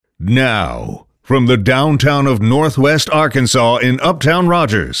Now, from the downtown of Northwest Arkansas in Uptown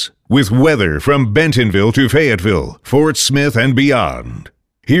Rogers, with weather from Bentonville to Fayetteville, Fort Smith, and beyond,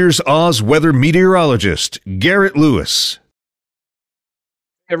 here's Oz weather meteorologist Garrett Lewis.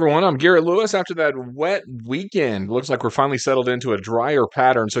 Hey everyone, I'm Garrett Lewis. After that wet weekend, looks like we're finally settled into a drier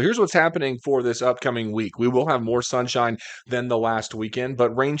pattern. So here's what's happening for this upcoming week. We will have more sunshine than the last weekend,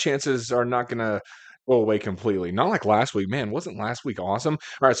 but rain chances are not going to go away completely. Not like last week. Man, wasn't last week awesome?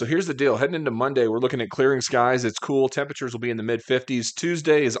 All right, so here's the deal. Heading into Monday, we're looking at clearing skies. It's cool. Temperatures will be in the mid 50s.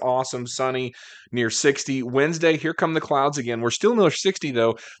 Tuesday is awesome, sunny, near 60. Wednesday, here come the clouds again. We're still near 60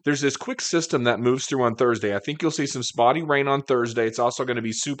 though. There's this quick system that moves through on Thursday. I think you'll see some spotty rain on Thursday. It's also going to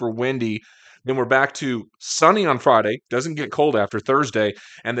be super windy. Then we're back to sunny on Friday. Doesn't get cold after Thursday.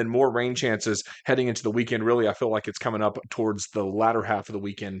 And then more rain chances heading into the weekend. Really, I feel like it's coming up towards the latter half of the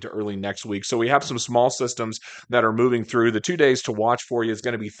weekend to early next week. So we have some small systems that are moving through. The 2 days to watch for you is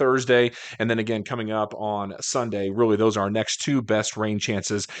going to be Thursday. And then again, coming up on Sunday. Really, those are our next two best rain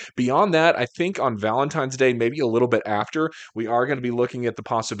chances. Beyond that, I think on Valentine's Day, maybe a little bit after, we are going to be looking at the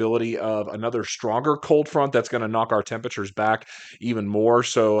possibility of another stronger cold front that's going to knock our temperatures back even more.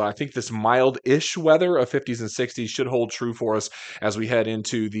 So I think this mild-ish weather of 50s and 60s should hold true for us as we head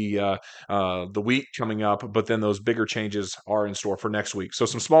into the week coming up. But then those bigger changes are in store for next week. So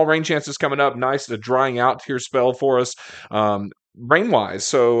some small rain chances coming up. Nice, the drying out here spell for us. Rain-wise,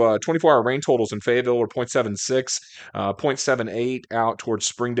 so 24-hour rain totals in Fayetteville were 0.76, 0.78 out towards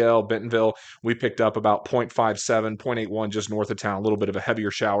Springdale, Bentonville. We picked up about 0.57, 0.81 just north of town, a little bit of a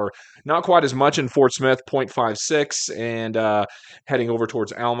heavier shower. Not quite as much in Fort Smith, 0.56, and heading over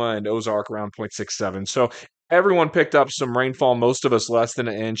towards Alma and Ozark around 0.67. So everyone picked up some rainfall, most of us less than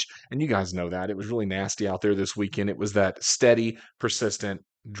an inch, and you guys know that. It was really nasty out there this weekend. It was that steady, persistent,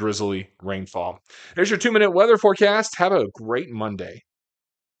 drizzly rainfall. There's your 2-minute weather forecast. Have a great Monday.